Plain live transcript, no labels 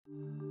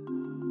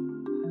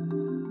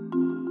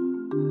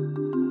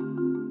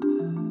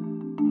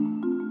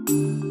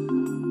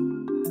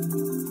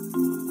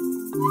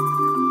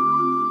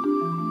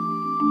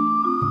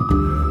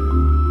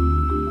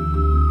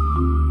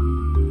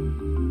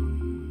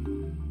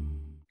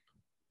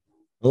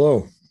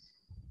Hello.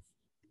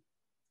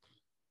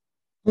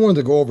 I wanted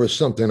to go over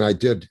something I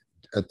did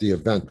at the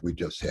event we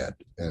just had,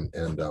 and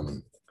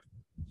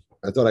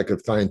I thought I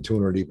could fine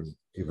tune it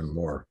even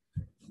more.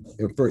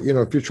 If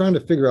you're trying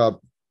to figure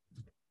out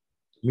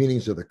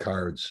meanings of the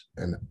cards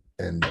and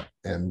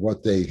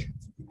what they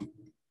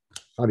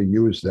how to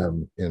use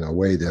them in a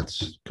way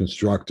that's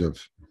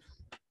constructive,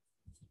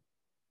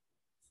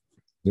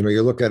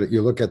 you look at it,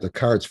 you look at the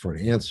cards for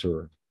an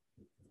answer,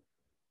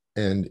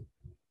 and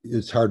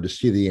it's hard to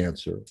see the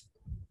answer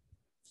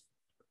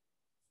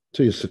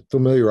till you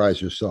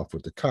familiarize yourself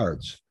with the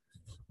cards.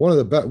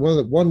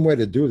 One way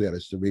to do that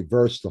is to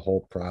reverse the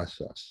whole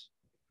process.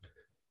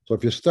 So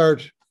if you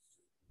start,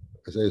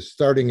 as I say,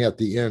 starting at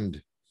the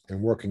end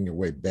and working your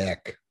way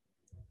back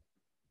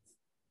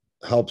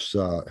helps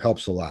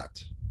a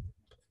lot.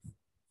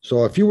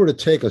 So if you were to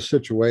take a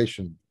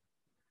situation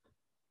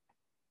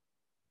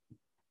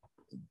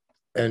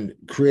and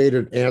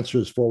created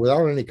answers for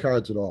without any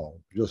cards at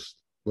all, just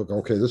look,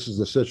 okay, this is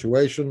the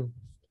situation.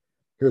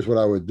 Here's what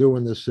I would do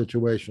in this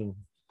situation,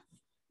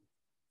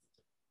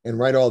 and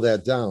write all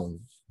that down.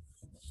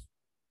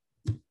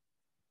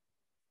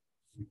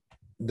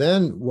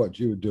 Then what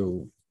you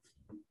do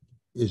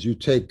is you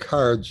take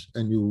cards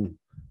and you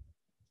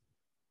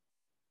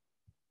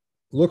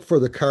look for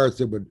the cards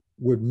that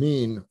would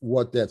mean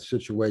what that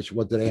situation,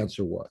 what that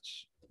answer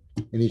was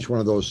in each one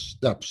of those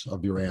steps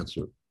of your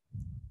answer.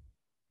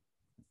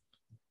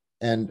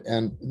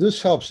 And this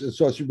helps.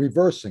 So it's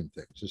reversing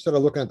things. Instead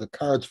of looking at the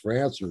cards for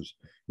answers,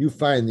 you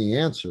find the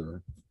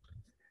answer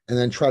and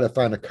then try to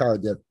find a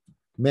card that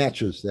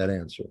matches that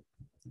answer.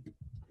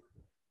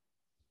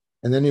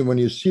 And then when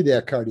you see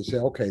that card, you say,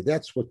 okay,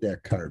 that's what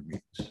that card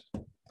means.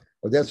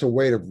 Or that's a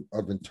way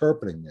of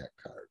interpreting that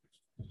card.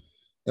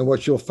 And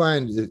what you'll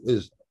find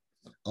is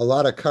a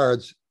lot of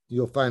cards,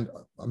 you'll find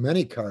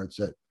many cards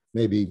that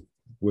maybe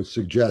would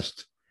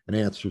suggest an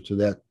answer to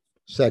that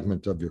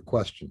segment of your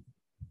question.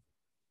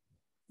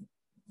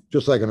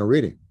 Just like in a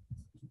reading.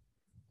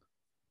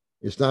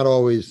 It's not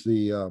always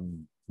the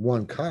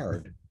one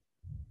card.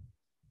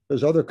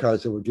 There's other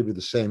cards that will give you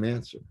the same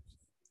answer.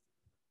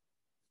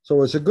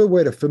 So it's a good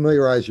way to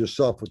familiarize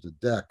yourself with the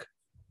deck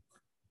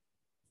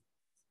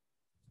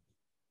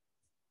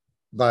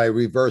by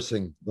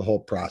reversing the whole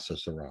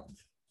process around.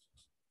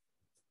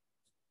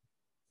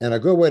 And a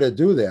good way to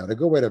do that, a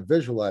good way to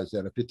visualize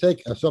that, if you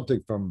take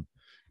something from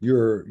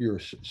your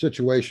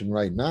situation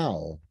right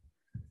now,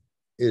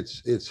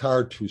 it's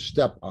hard to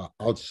step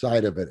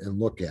outside of it and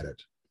look at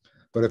it.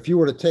 But if you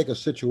were to take a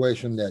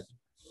situation that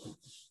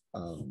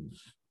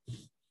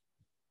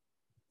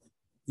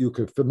you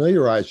could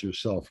familiarize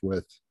yourself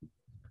with,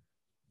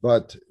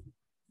 but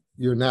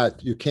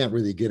you can't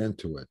really get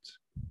into it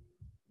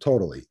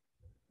totally,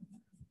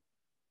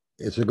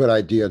 it's a good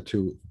idea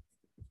to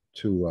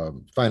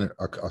find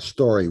a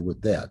story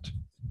with that.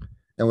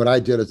 And what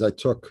I did is I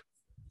took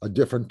a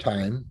different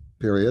time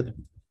period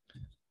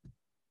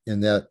in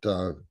that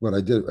what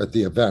I did at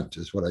the event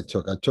is what I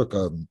took. I took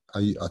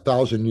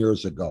 1,000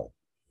 years ago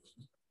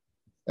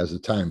as a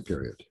time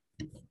period.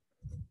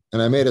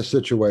 And I made a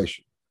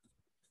situation.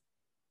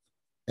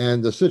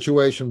 And the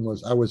situation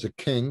was I was a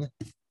king.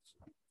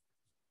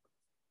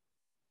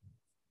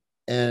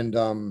 And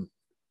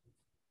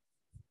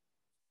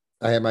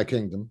I had my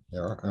kingdom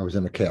there. I was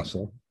in a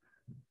castle.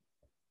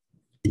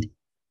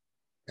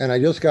 And I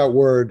just got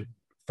word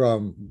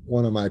from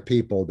one of my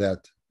people that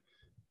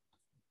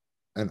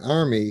an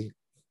army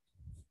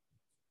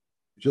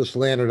just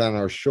landed on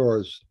our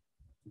shores,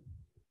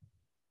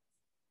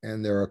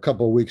 and they're a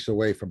couple of weeks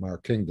away from our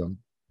kingdom.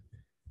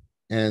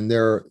 And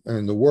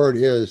the word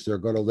is they're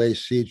going to lay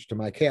siege to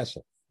my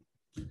castle.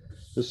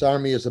 This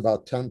army is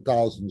about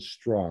 10,000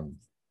 strong.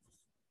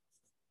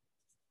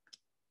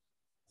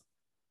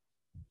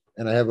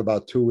 And I have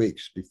about 2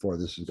 weeks before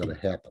this is going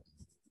to happen.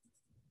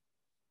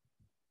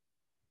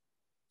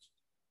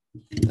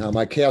 Now,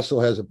 my castle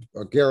has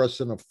a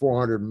garrison of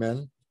 400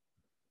 men.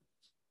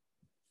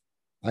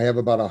 I have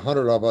about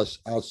 100 of us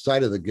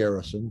outside of the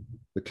garrison,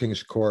 the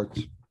king's court,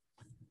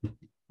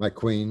 my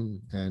queen,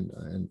 and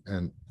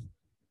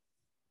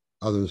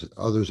others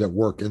that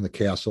work in the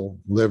castle,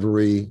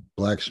 livery,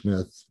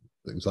 blacksmith,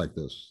 things like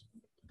this.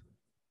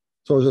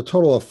 So there's a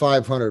total of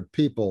 500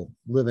 people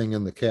living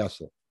in the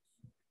castle.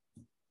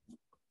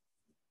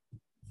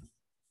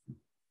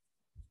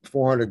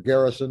 400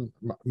 garrison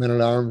men at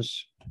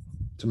arms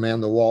to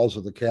man the walls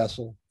of the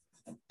castle,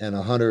 and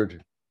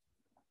 100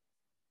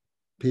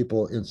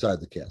 people inside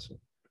the castle.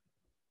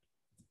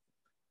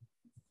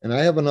 And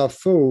I have enough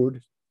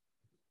food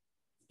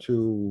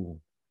to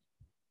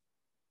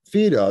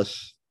feed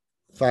us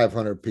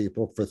 500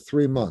 people for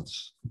 3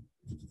 months.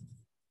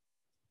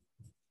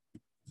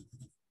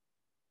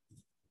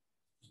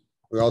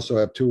 We also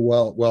have 2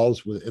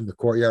 wells in the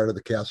courtyard of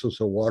the castle,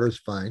 so water's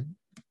fine.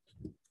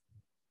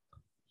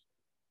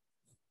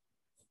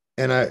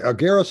 And a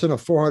garrison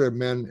of 400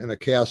 men in a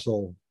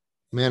castle,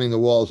 manning the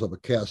walls of a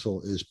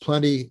castle, is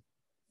plenty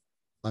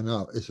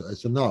enough.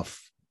 It's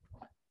enough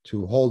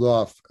to hold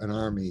off an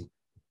army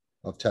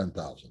of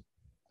 10,000.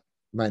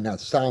 Might not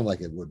sound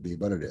like it would be,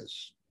 but it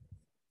is.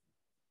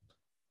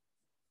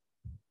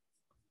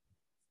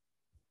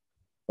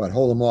 But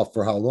hold them off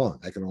for how long?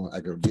 I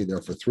could be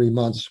there for 3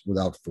 months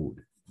without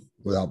food,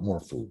 without more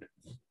food.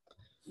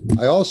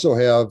 I also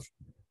have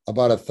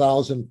about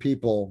 1,000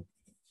 people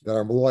that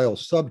are loyal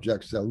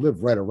subjects that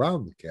live right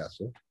around the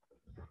castle.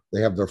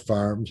 They have their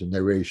farms and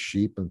they raise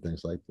sheep and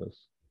things like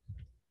this.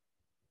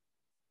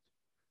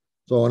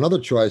 So another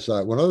choice,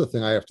 one other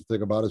thing I have to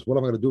think about is what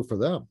I'm going to do for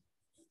them.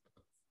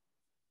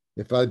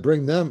 If I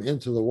bring them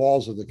into the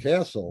walls of the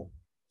castle,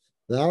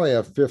 now I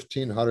have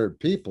 1,500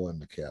 people in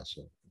the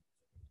castle,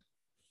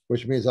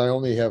 which means I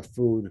only have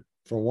food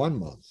for 1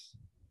 month.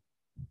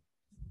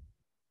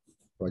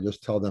 Do I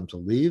just tell them to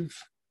leave?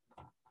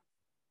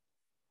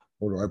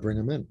 Or do I bring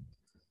them in?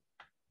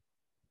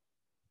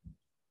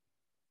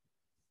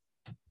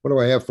 What do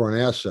I have for an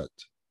asset?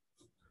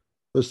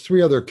 There's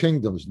 3 other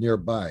kingdoms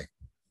nearby.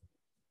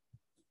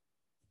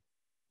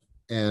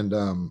 And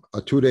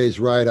a 2 days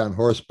ride on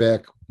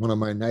horseback, one of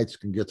my knights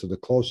can get to the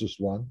closest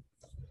one,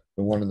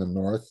 the one in the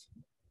north,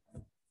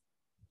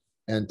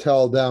 and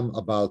tell them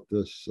about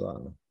this,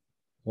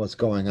 what's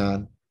going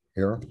on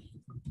here,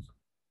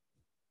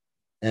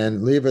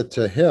 and leave it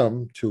to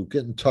him to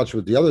get in touch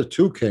with the other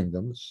 2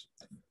 kingdoms.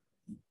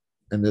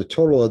 And the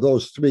total of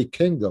those 3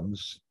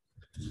 kingdoms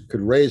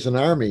could raise an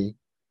army,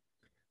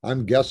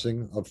 I'm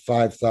guessing, of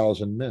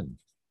 5,000 men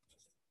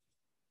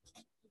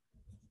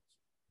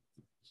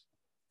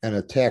and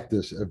attack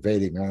this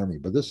invading army.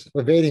 But this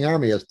invading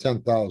army has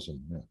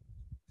 10,000 men.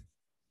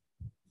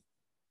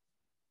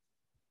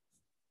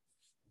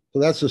 So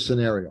that's the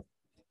scenario.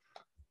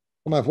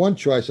 I have one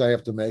choice I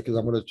have to make is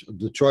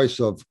the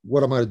choice of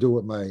what I'm going to do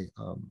with my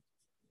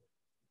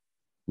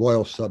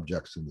loyal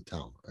subjects in the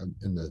town,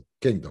 in the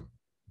kingdom.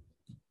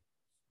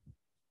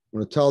 I'm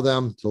going to tell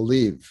them to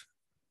leave.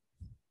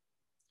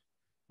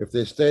 If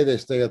they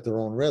stay at their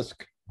own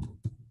risk.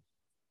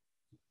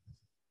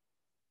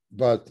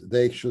 But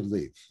they should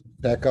leave.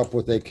 Pack up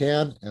what they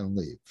can and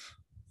leave.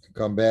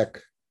 Come back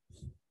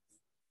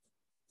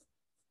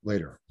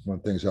later when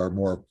things are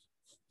more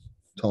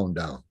toned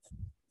down.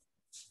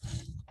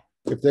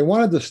 If they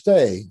wanted to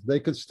stay,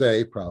 they could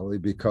stay probably,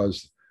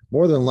 because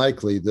more than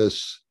likely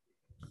this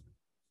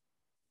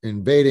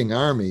invading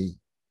army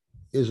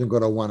isn't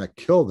going to want to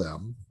kill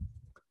them,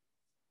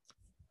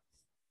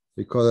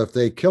 because if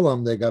they kill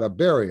them, they got to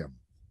bury them.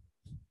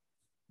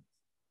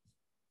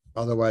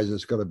 Otherwise,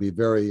 it's going to be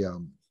very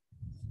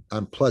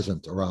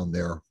unpleasant around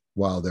there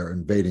while they're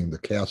invading the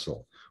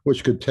castle,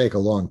 which could take a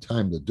long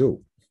time to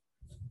do.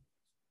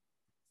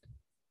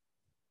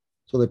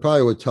 So they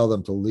probably would tell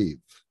them to leave.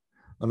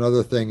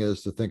 Another thing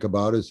is to think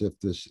about is if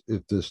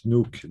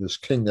this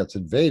king that's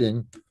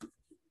invading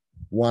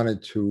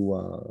wanted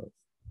to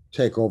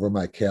take over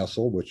my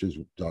castle, which is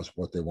just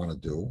what they want to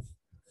do.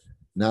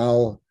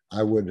 Now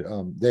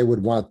they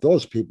would want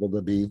those people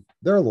to be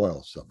their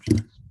loyal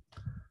subjects.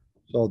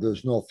 So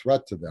there's no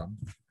threat to them.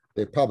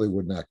 They probably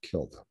would not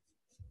kill them.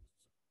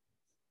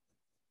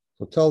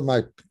 So tell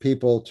my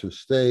people to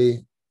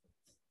stay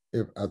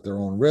at their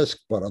own risk,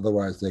 but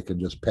otherwise they can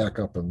just pack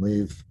up and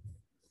leave.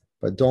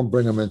 But don't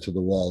bring them into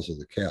the walls of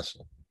the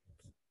castle.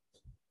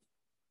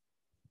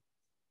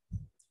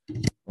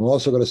 I'm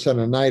also going to send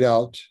a knight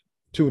out,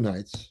 2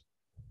 knights,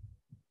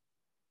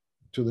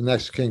 to the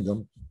next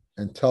kingdom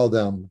and tell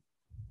them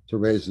to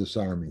raise this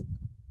army,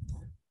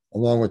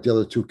 along with the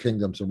other 2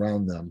 kingdoms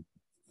around them.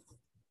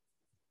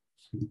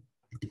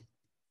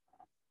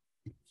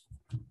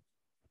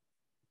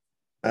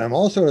 And I'm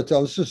also going to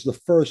tell, this is the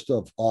 1st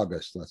of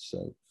August, let's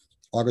say,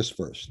 August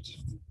 1st.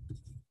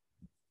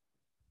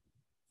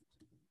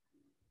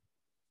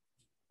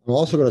 I'm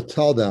also going to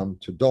tell them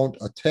to don't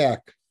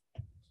attack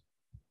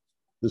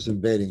this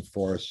invading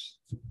force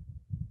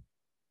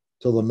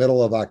till the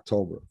middle of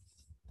October.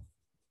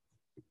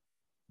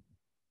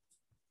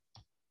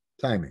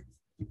 Timing.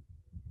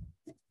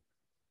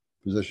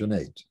 Position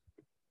 8.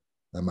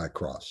 That might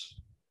cross.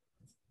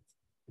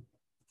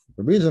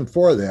 The reason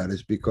for that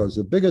is because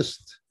the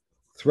biggest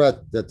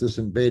threat that this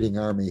invading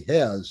army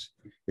has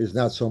is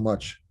not so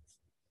much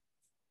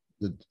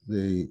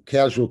the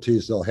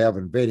casualties they'll have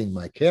invading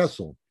my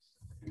castle.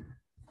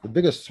 The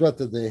biggest threat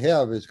that they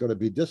have is going to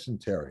be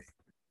dysentery,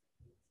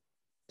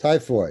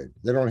 typhoid.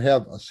 They don't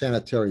have a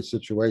sanitary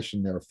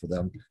situation there for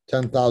them.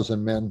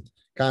 10,000 men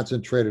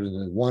concentrated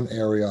in one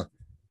area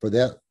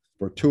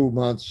for 2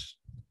 months,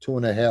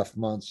 2.5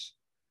 months.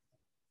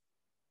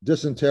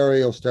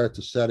 Dysentery will start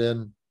to set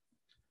in.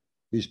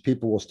 These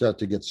people will start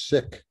to get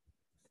sick,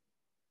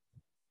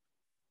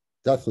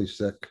 deathly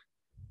sick.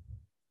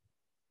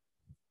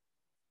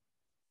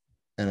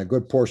 And a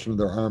good portion of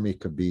their army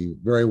could be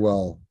very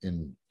well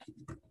in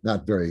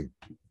not very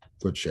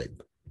good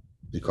shape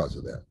because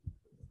of that.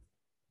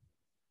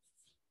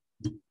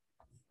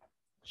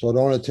 So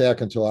don't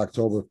attack until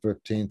October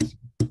 15th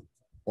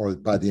or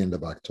by the end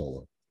of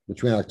October,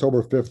 between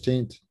October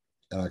 15th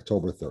and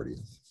October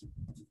 30th.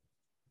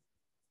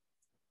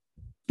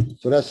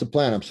 So that's the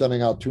plan. I'm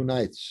sending out 2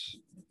 knights.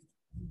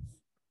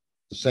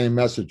 The same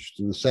message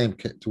to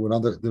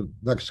the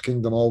next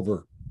kingdom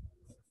over.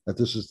 that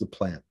this is the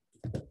plan.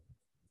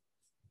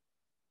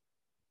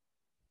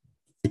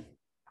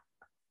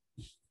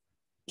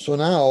 So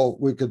now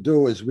we could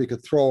do is we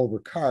could throw over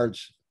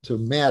cards to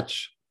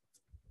match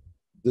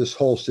this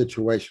whole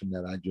situation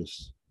that I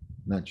just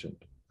mentioned.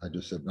 I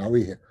just said, now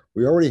we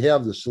already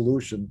have the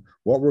solution,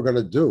 what we're going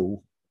to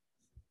do.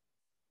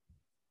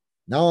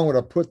 Now I'm going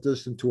to put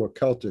this into a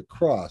Celtic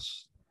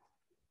cross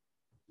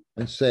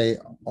and say,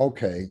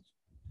 okay,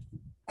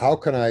 how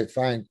can I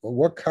find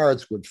what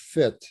cards would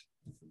fit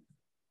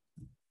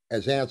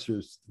as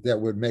answers that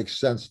would make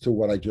sense to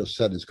what I just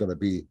said is going to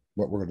be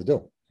what we're going to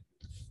do.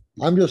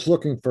 I'm just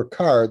looking for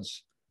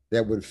cards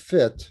that would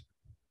fit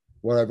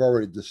what I've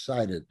already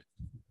decided.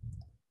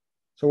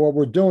 So what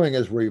we're doing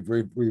is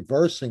we're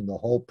reversing the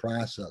whole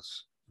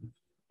process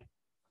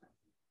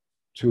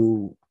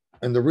to,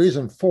 and the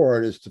reason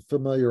for it is to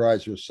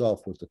familiarize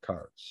yourself with the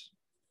cards.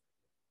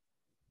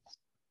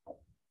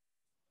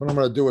 What I'm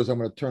going to do is I'm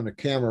going to turn the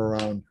camera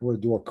around. We're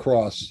going to do a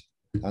cross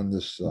on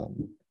this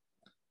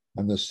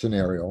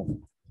scenario,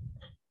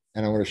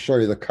 and I'm going to show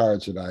you the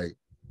cards that I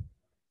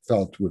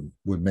felt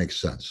would make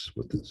sense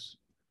with this.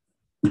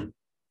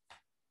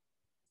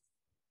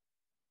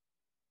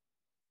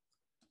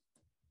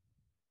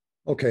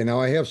 Okay, now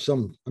I have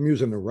some, I'm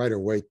using the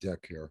Rider-Waite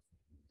deck here.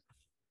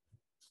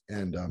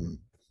 And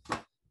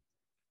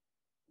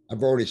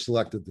I've already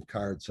selected the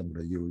cards I'm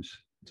going to use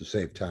to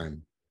save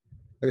time.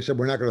 Like I said,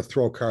 we're not going to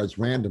throw cards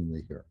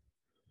randomly here.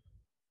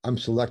 I'm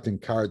selecting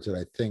cards that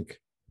I think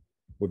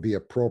would be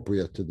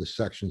appropriate to the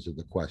sections of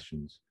the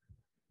questions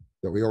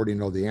that we already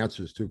know the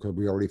answers to because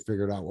we already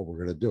figured out what we're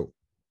going to do.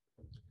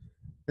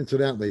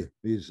 Incidentally,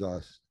 these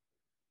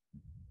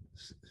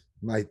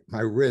my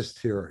wrist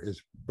here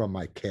is from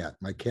my cat.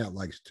 My cat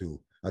likes to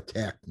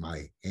attack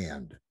my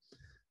hand,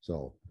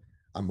 so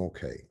I'm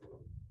okay.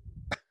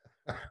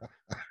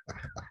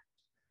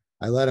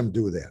 I let him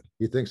do that.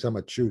 He thinks I'm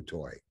a chew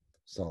toy,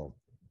 so.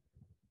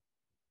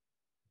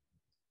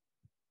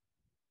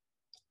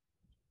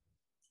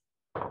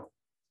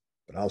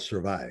 But I'll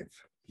survive.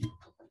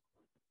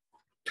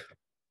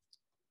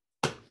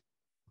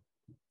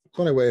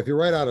 So anyway, if you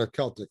write out a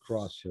Celtic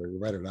cross here, you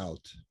write it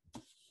out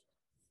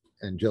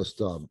and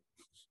just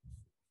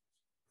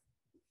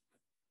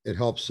it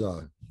helps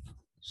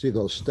see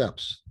those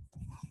steps.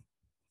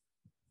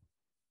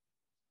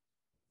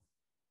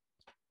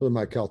 With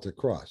my Celtic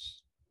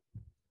cross.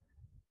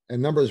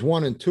 And numbers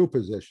 1 and 2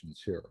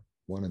 positions here.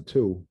 1 and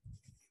 2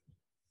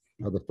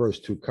 are the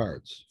first 2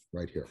 cards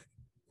right here.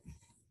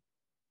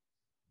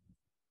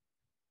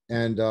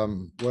 And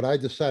what I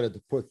decided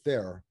to put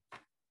there,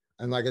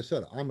 and like I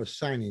said, I'm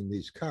assigning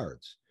these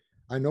cards.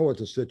 I know what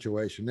the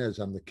situation is.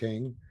 I'm the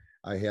king.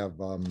 I have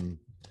an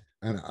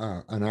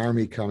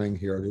army coming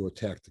here to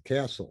attack the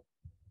castle.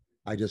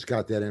 I just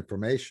got that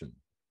information.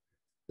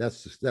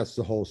 That's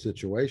the whole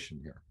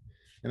situation here.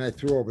 And I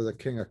threw over the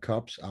King of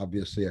Cups.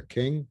 Obviously, a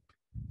king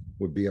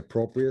would be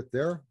appropriate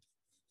there.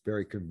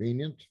 Very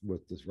convenient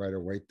with this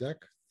Rider-Waite deck.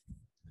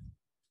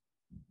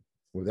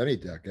 With any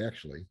deck,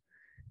 actually.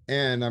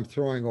 And I'm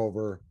throwing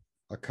over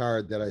a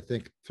card that I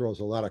think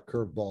throws a lot of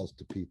curveballs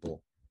to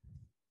people.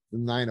 The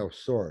 9 of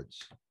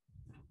Swords.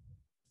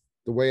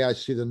 The way I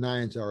see the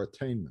 9s are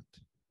attainment.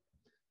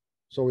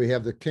 So we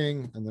have the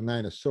king and the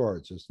 9 of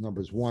Swords as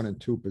numbers 1 and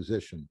 2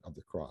 position of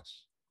the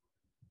cross.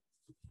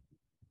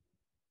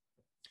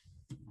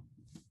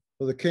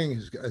 So the king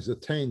has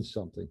attained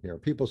something here.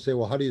 People say,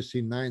 well, how do you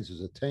see 9s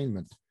as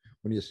attainment?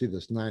 When you see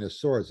this 9 of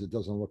Swords, it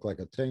doesn't look like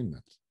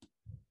attainment.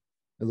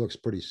 It looks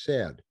pretty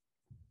sad.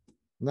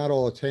 Not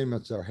all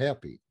attainments are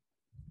happy,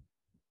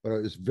 but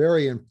it was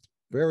very,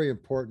 very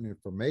important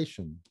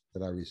information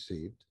that I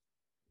received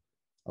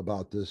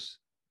about this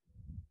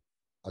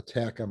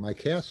attack on my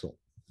castle.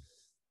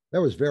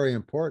 That was very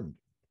important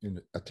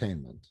in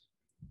attainment.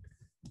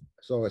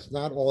 So it's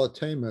not all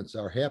attainments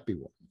are happy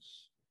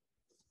ones,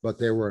 but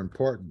they were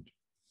important.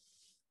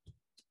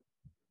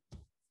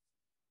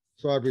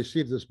 So I've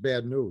received this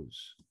bad news,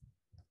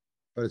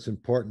 but it's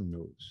important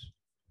news.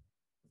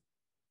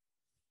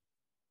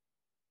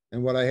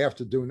 And what I have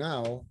to do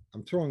now,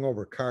 I'm throwing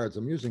over cards.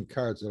 I'm using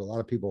cards that a lot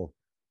of people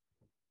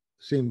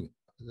seem,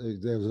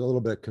 there's a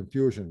little bit of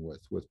confusion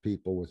with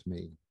people, with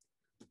me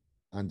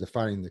on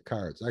defining the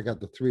cards. I got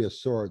the 3 of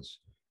Swords.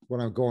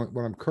 What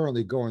I'm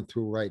currently going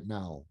through right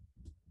now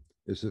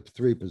is the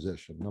 3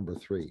 position, number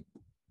 3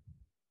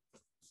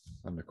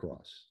 on the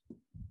cross.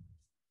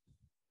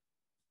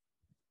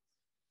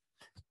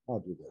 I'll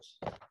do this.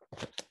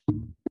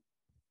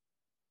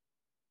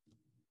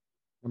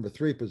 Number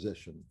 3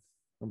 position,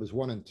 numbers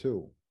 1 and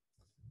 2.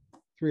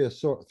 3 of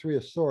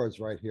Swords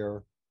right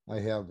here. I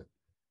have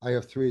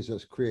 3s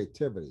as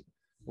creativity.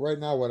 Right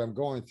now, what I'm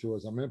going through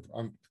is I'm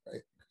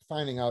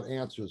finding out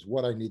answers,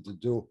 what I need to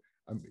do.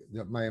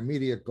 My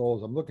immediate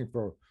goals, I'm looking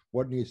for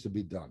what needs to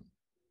be done.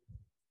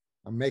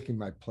 I'm making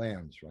my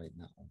plans right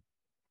now.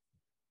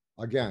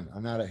 Again,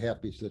 I'm not a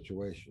happy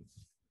situation.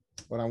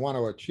 What I want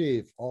to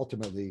achieve,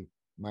 ultimately,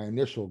 my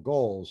initial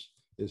goals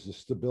is the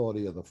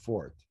stability of the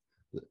fort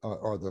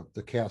or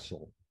the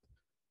castle.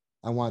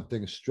 I want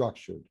things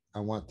structured.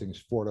 I want things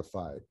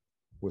fortified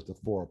with the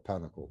Four of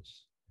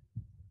Pentacles.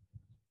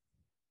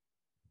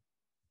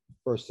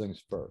 First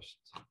things first.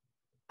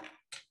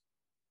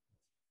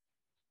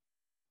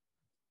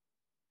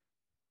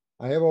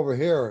 I have over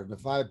here in the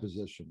 5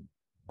 position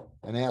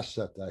an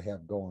asset that I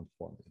have going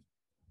for me.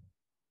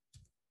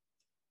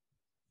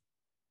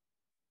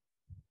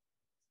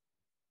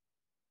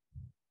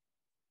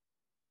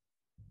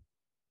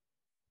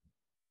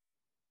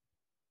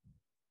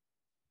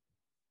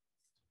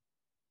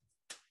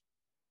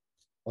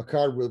 A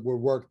card would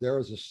work there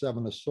is a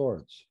 7 of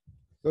Swords.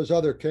 There's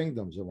other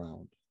kingdoms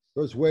around.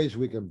 There's ways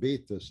we can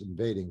beat this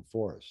invading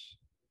force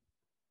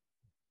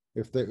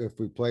if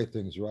we play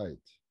things right.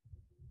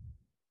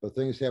 But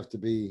things have to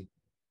be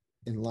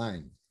in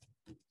line.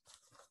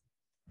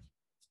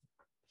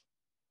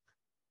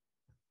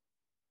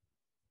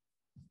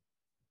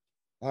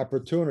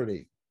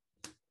 Opportunity.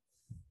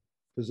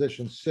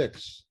 Position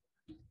 6,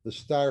 the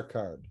Star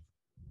card.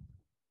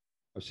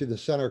 I see the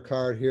center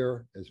card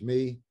here as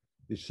me.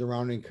 The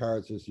surrounding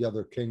cards as the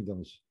other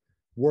kingdoms.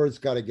 Words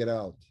got to get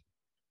out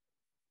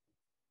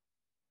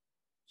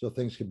so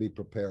things can be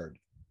prepared.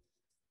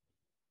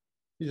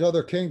 These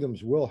other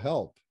kingdoms will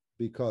help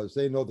because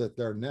they know that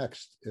they're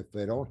next if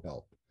they don't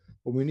help.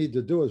 What we need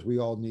to do is we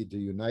all need to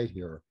unite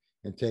here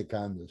and take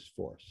on this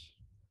force.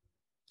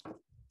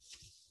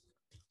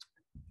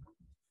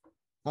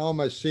 How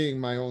am I seeing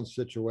my own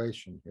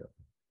situation here?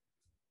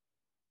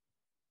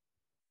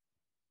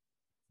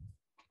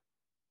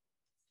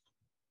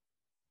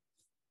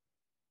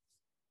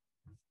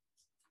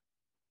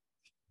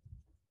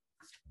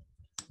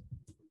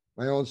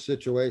 My own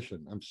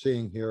situation. I'm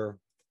seeing here,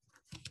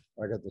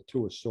 I got the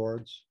 2 of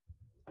Swords.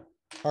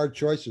 Hard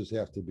choices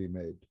have to be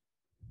made.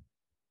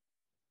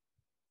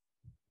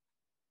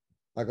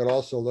 I could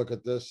also look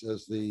at this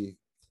as the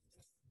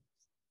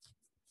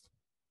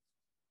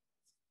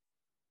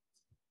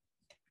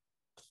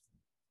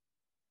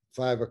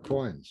Five of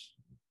Coins.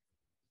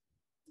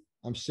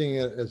 I'm seeing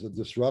it as a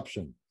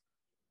disruption.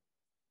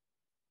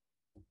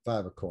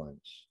 5 of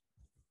Coins.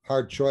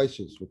 Hard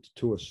choices with the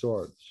 2 of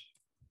Swords.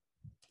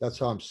 That's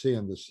how I'm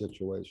seeing this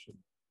situation.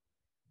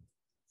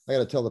 I got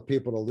to tell the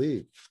people to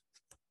leave.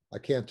 I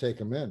can't take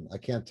them in. I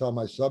can't tell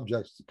my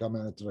subjects to come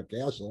into the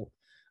castle.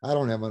 I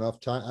don't have enough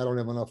time. I don't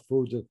have enough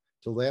food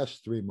to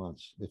last 3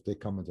 months if they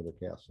come into the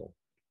castle.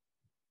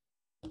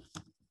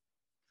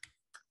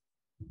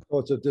 So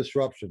it's a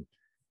disruption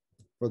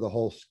for the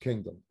whole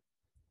kingdom.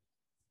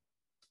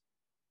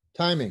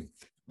 Timing,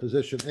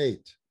 position 8.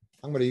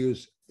 I'm going to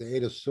use the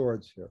 8 of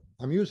Swords here.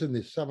 I'm using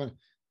the 7,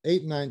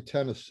 8, 9,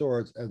 10 of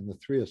Swords and the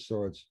 3 of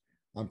Swords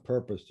on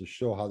purpose to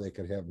show how they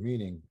could have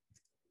meaning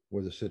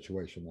with a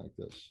situation like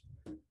this.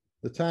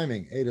 The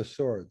timing, 8 of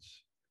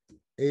Swords.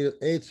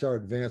 8s are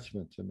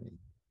advancement to me.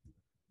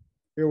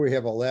 Here we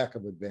have a lack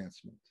of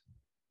advancement.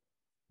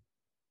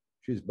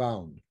 She's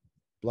bound,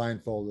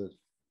 blindfolded.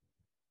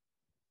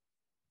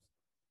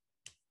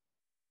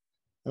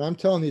 And I'm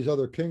telling these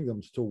other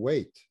kingdoms to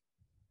wait,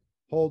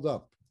 hold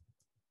up.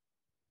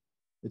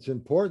 It's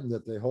important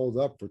that they hold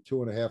up for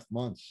 2.5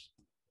 months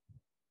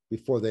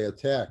before they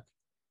attack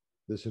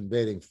this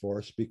invading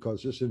force,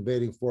 because this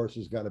invading force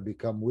has got to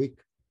become weak.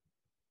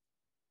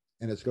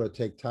 And it's going to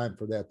take time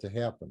for that to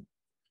happen.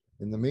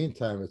 In the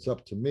meantime, it's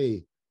up to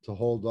me to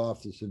hold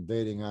off this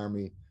invading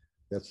army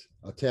that's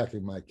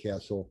attacking my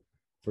castle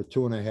for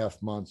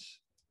 2.5 months,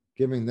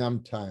 giving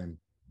them time.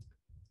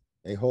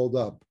 They hold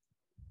up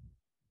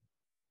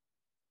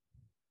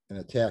and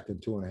attack in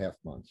 2.5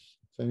 months.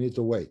 So you need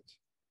to wait.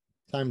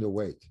 Time to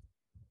wait,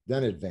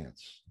 then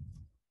advance.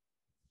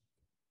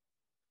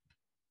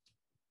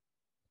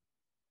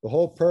 The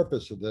whole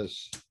purpose of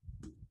this,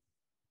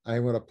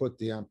 I'm going to put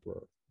the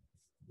Emperor.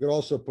 You could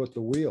also put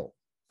the Wheel,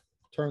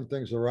 turn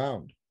things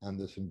around on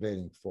this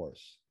invading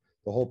force.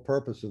 The whole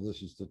purpose of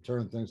this is to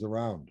turn things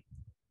around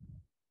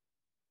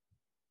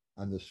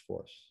on this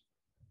force.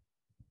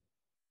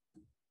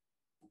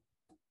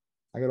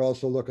 I could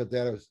also look at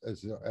that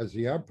as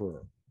the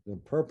Emperor. The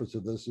purpose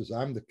of this is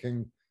I'm the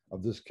king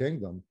of this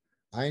kingdom.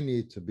 I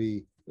need to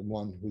be the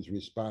one who's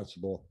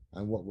responsible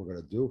on what we're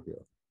going to do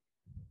here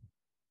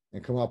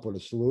and come up with a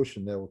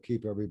solution that will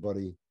keep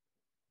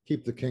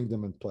the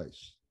kingdom in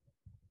place.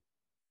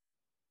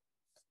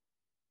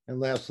 And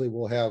lastly,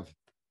 we'll have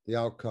the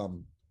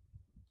outcome,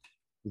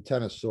 the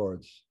 10 of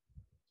Swords.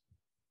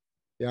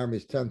 The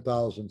army's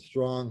 10,000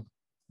 strong.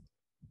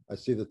 I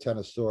see the 10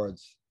 of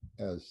Swords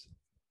as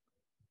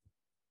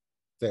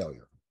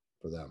failure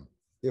for them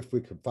if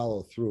we can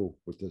follow through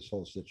with this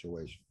whole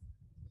situation.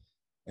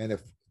 And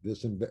if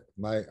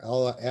my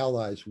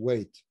allies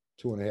wait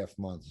 2.5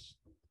 months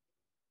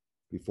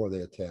before they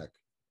attack,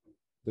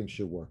 things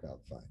should work out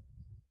fine.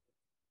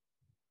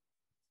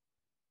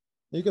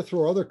 You can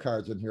throw other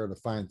cards in here to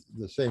find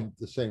the same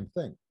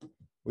thing.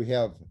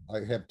 I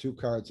have 2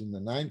 cards in the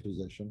 9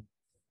 position,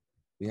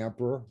 the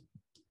Emperor,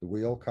 the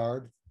Wheel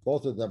card.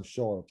 Both of them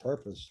show a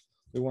purpose.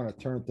 We want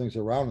to turn things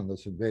around in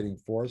this invading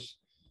force.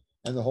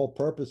 And the whole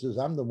purpose is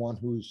I'm the one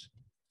who's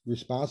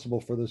responsible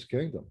for this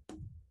kingdom.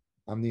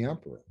 I'm the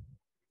Emperor.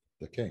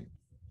 the king.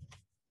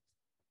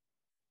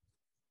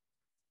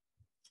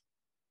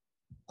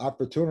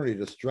 Opportunity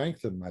to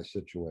strengthen my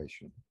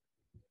situation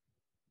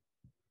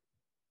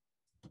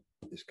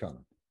is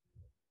coming.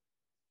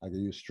 I could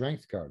use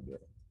strength card there.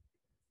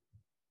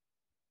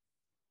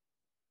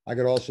 I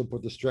could also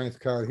put the strength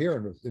card here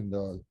in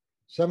the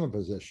 7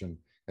 position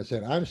and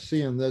say, I'm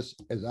seeing this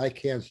as I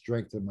can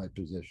strengthen my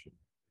position.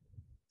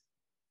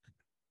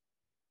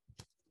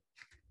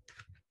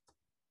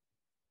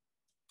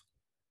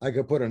 I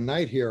could put a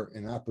knight here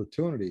in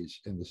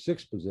opportunities in the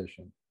 6th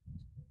position.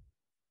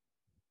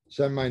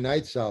 Send my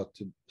knights out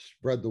to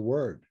spread the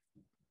word.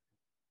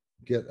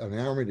 Get an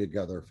army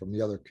together from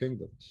the other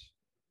kingdoms.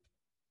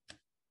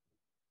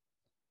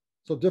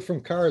 So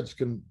different cards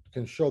can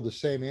show the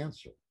same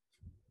answer.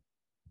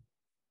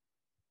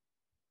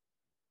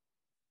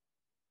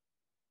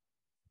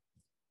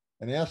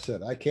 An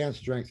asset, I can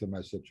strengthen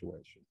my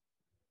situation.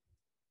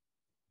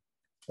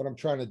 What I'm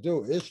trying to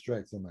do is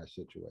strengthen my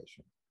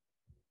situation.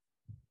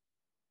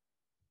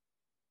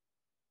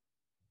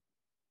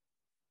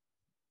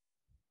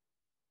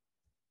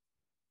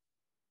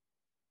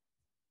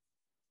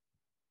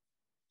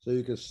 So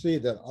you can see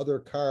that other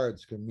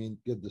cards can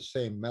give the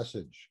same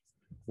message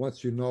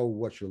once you know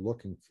what you're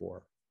looking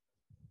for.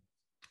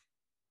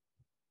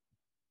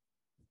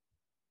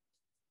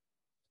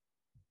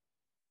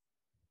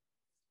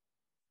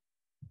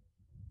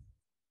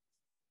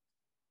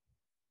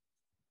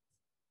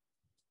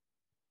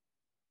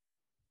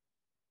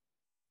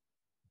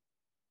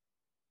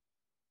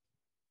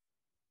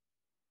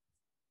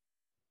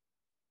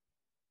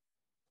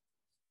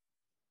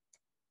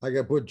 I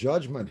can put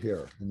judgment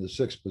here in the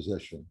 6th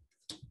position.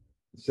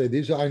 Say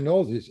I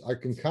know these, I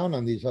can count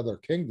on these other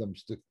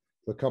kingdoms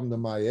to come to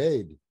my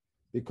aid,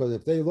 because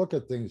if they look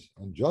at things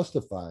and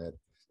justify it,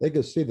 they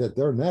can see that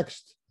they're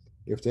next.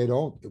 If they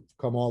don't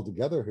come all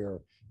together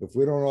here, if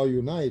we don't all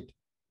unite,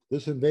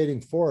 this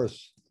invading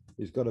force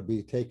is going to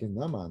be taking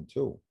them on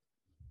too.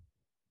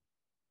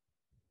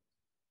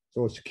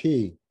 So it's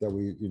key that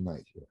we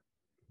unite here.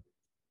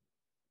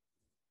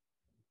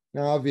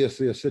 Now,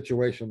 obviously, a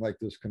situation like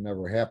this can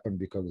never happen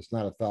because it's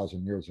not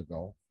 1,000 years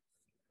ago.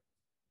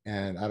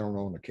 And I don't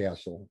own a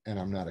castle, and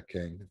I'm not a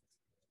king.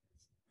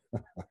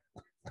 But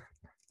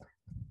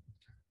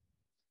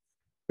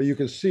you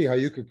can see how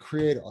you could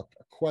create a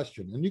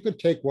question, and you could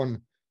take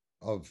one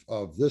of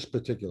this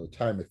particular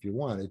time if you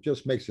want. It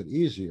just makes it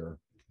easier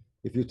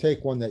if you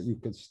take one that you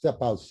could step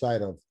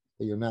outside of,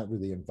 that you're not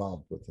really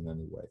involved with in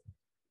any way.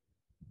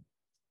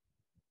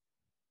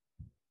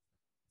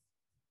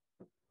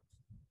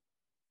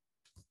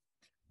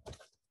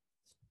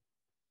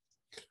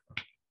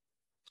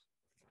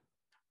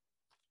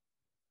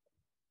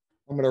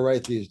 I'm going to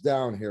write these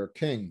down here.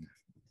 King,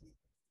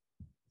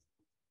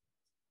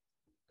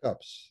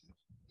 cups.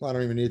 Well, I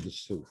don't even need the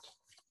suit.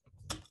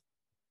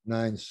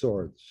 9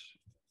 swords.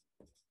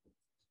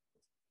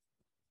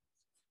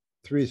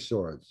 3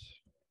 swords.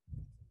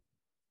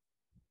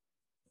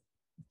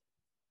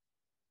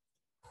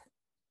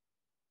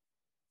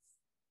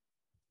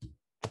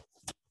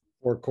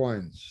 4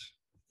 coins.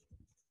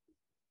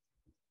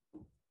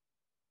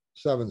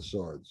 7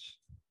 swords.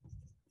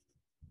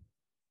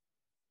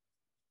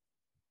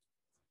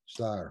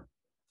 Star.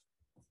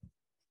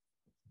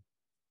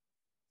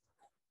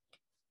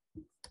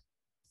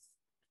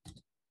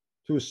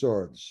 2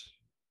 swords.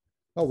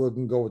 Oh, we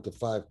can go with the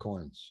 5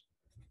 coins.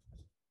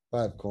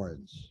 5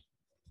 coins.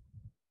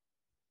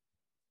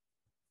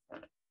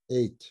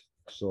 8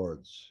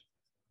 swords.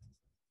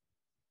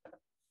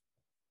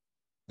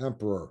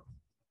 Emperor.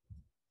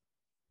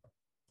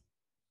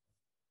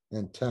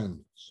 And 10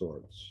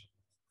 swords.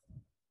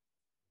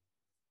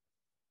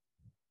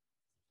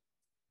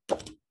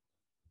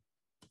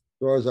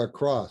 Draws our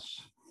cross.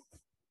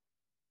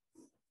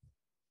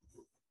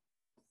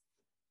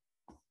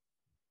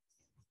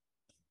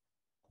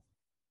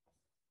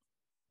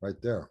 Right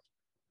there.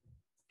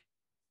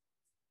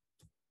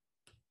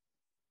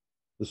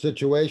 The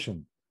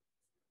situation.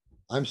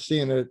 I'm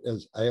seeing it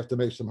as I have to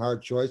make some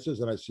hard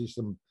choices, and I see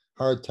some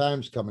hard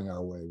times coming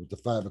our way with the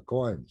 5 of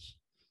coins,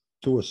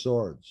 2 of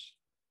swords.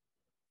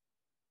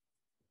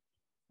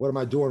 What am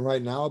I doing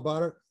right now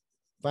about it?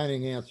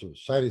 Finding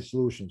answers, finding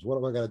solutions. What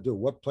do I got to do?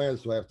 What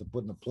plans do I have to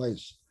put into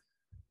place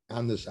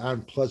on this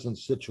unpleasant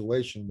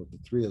situation with the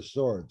 3 of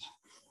swords?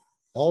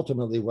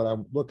 Ultimately, what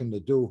I'm looking to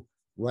do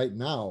right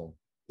now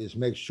is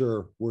make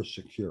sure we're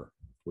secure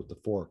with the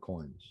 4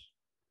 coins.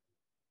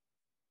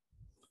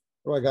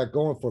 What do I got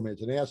going for me?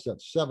 It's an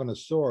asset, 7 of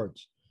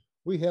swords.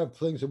 We have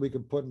things that we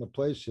can put into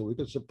place here. We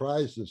can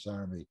surprise this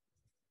army.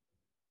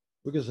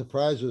 We can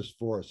surprise this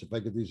force if I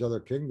get these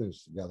other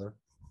kingdoms together.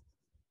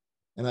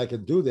 And I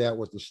can do that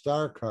with the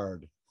star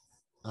card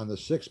on the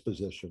 6th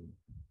position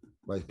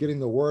by getting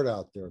the word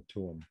out there to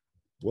them.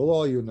 We'll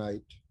all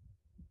unite.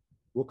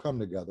 We'll come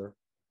together.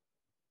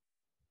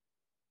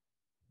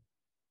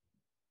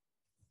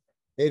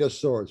 8 of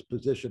swords,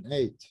 position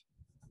 8.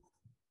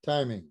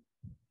 Timing.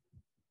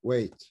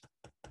 Wait.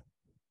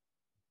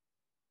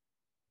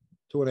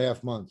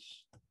 2.5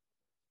 months.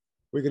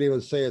 We could even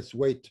say it's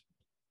wait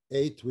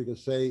eight, we could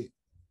say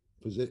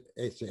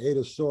it's the eight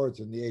of swords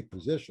in the eighth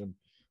position.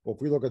 Well,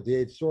 if we look at the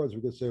eight swords,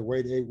 we could say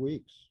wait 8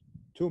 weeks,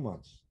 2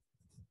 months,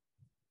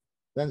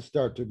 then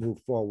start to move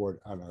forward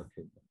on our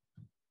kingdom.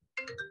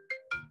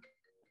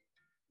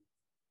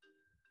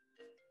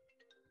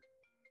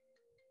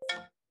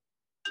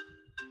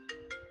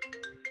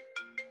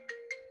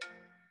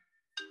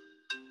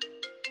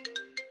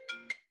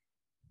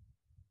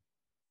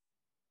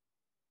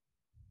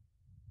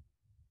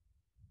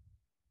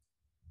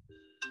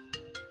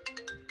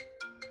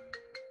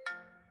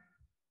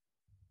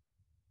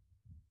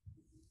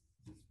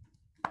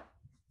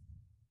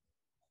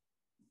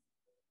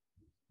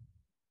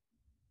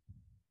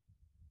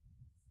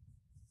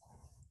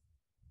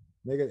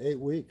 Make it 8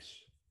 weeks,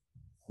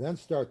 then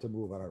start to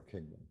move on our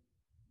kingdom.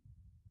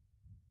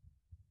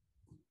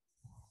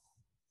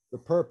 The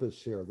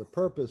purpose here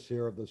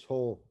of this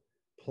whole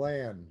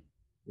plan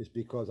is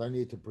because I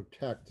need to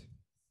protect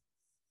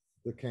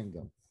the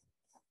kingdom.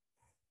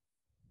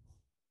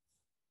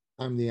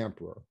 I'm the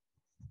emperor.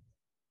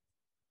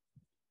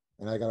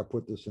 And I got to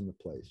put this into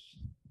place,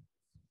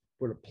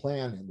 put a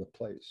plan into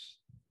place,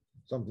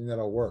 something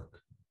that'll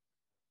work.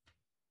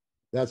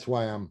 That's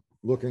why I'm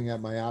looking at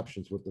my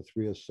options with the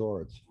Three of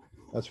Swords.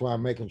 That's why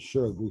I'm making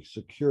sure we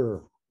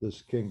secure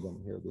this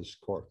kingdom here, this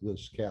court,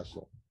 this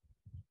castle.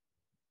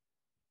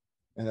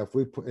 And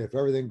if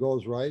everything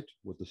goes right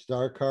with the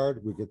Star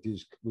card, we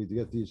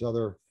get these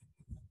other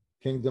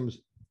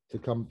kingdoms to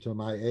come to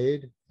my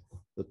aid.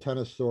 The Ten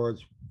of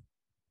Swords,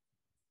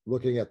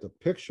 looking at the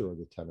picture of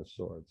the Ten of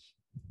Swords,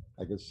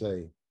 I could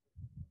say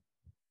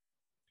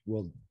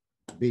we'll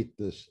beat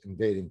this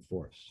invading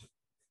force.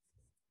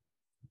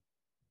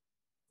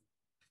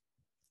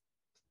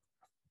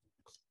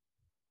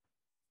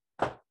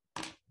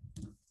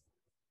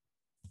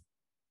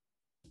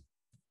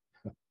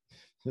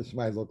 This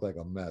might look like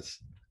a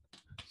mess,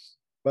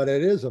 but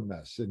it is a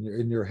mess.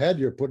 In your head,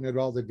 you're putting it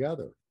all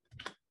together.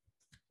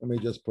 Let me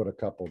just put a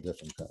couple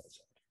different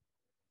cards.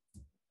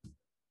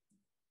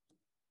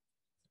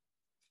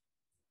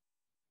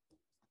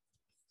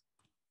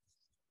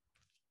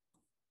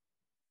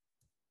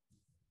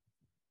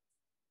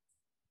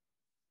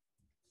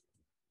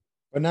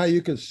 But now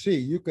you can see,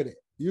 you could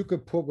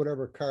put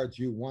whatever cards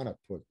you want to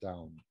put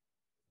down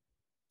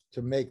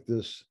to make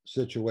this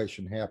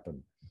situation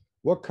happen.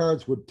 What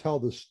cards would tell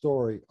the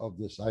story of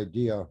this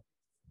idea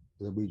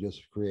that we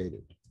just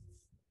created?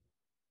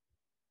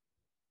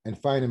 And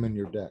find them in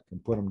your deck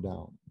and put them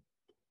down.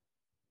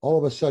 All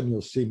of a sudden,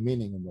 you'll see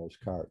meaning in those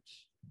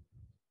cards.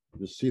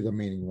 You'll see the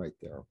meaning right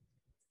there.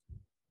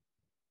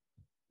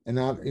 And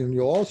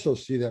you'll also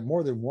see that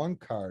more than one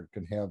card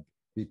can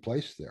be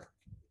placed there.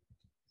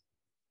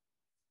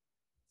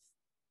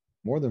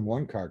 More than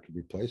one card can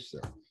be placed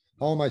there.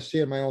 How am I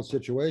seeing my own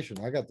situation?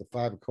 I got the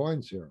Five of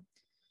Coins here.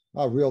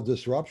 Oh, real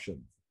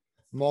disruption.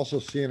 I'm also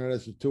seeing it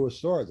as the Two of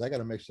Swords. I got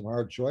to make some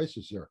hard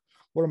choices here.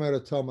 What am I going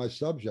to tell my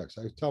subjects?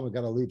 I tell them I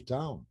got to leave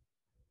town.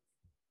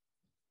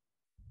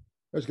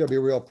 There's going to be a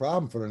real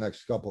problem for the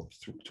next 2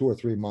 or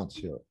 3 months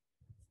here.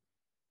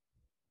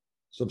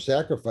 Some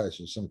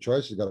sacrifices, some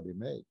choices got to be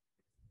made.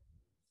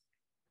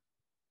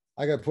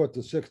 I got to put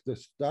the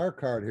Star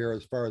card here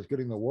as far as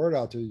getting the word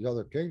out to these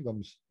other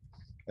kingdoms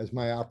as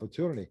my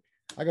opportunity.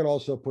 I could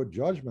also put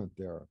Judgment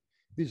there.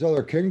 These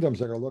other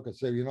kingdoms are going to look and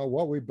say, you know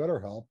what, we better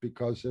help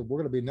because we're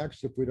going to be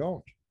next if we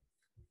don't.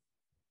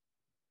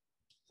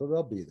 So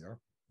they'll be there.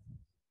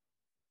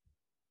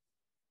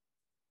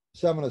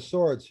 Seven of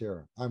Swords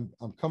here. I'm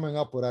coming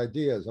up with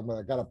ideas.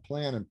 I got a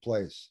plan in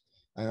place,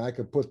 and I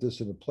could put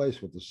this into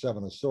place with the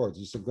Seven of Swords.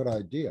 It's a good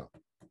idea.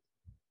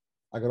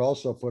 I could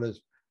also put as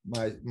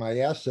my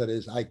asset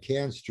is I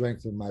can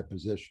strengthen my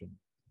position.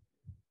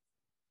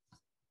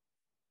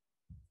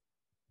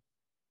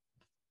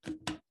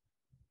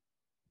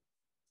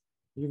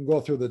 You can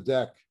go through the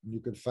deck and you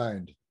can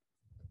find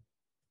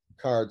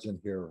cards in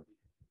here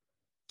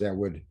that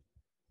would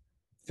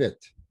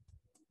fit.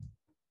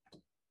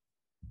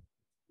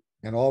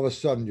 And all of a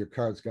sudden, your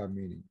cards got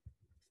meaning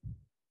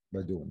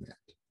by doing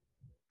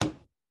that.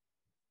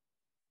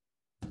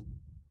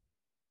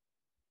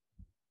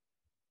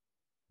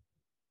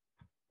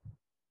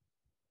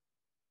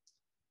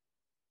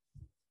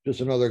 Just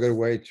another good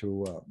way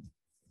to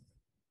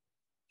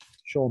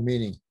show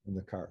meaning in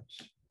the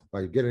cards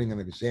by getting an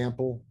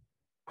example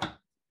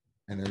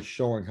and then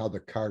showing how the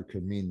card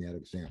could mean that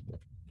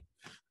example.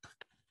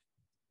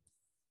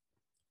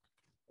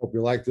 Hope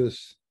you like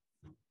this.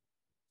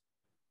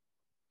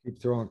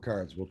 Keep throwing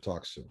cards. We'll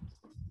talk soon.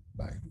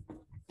 Bye.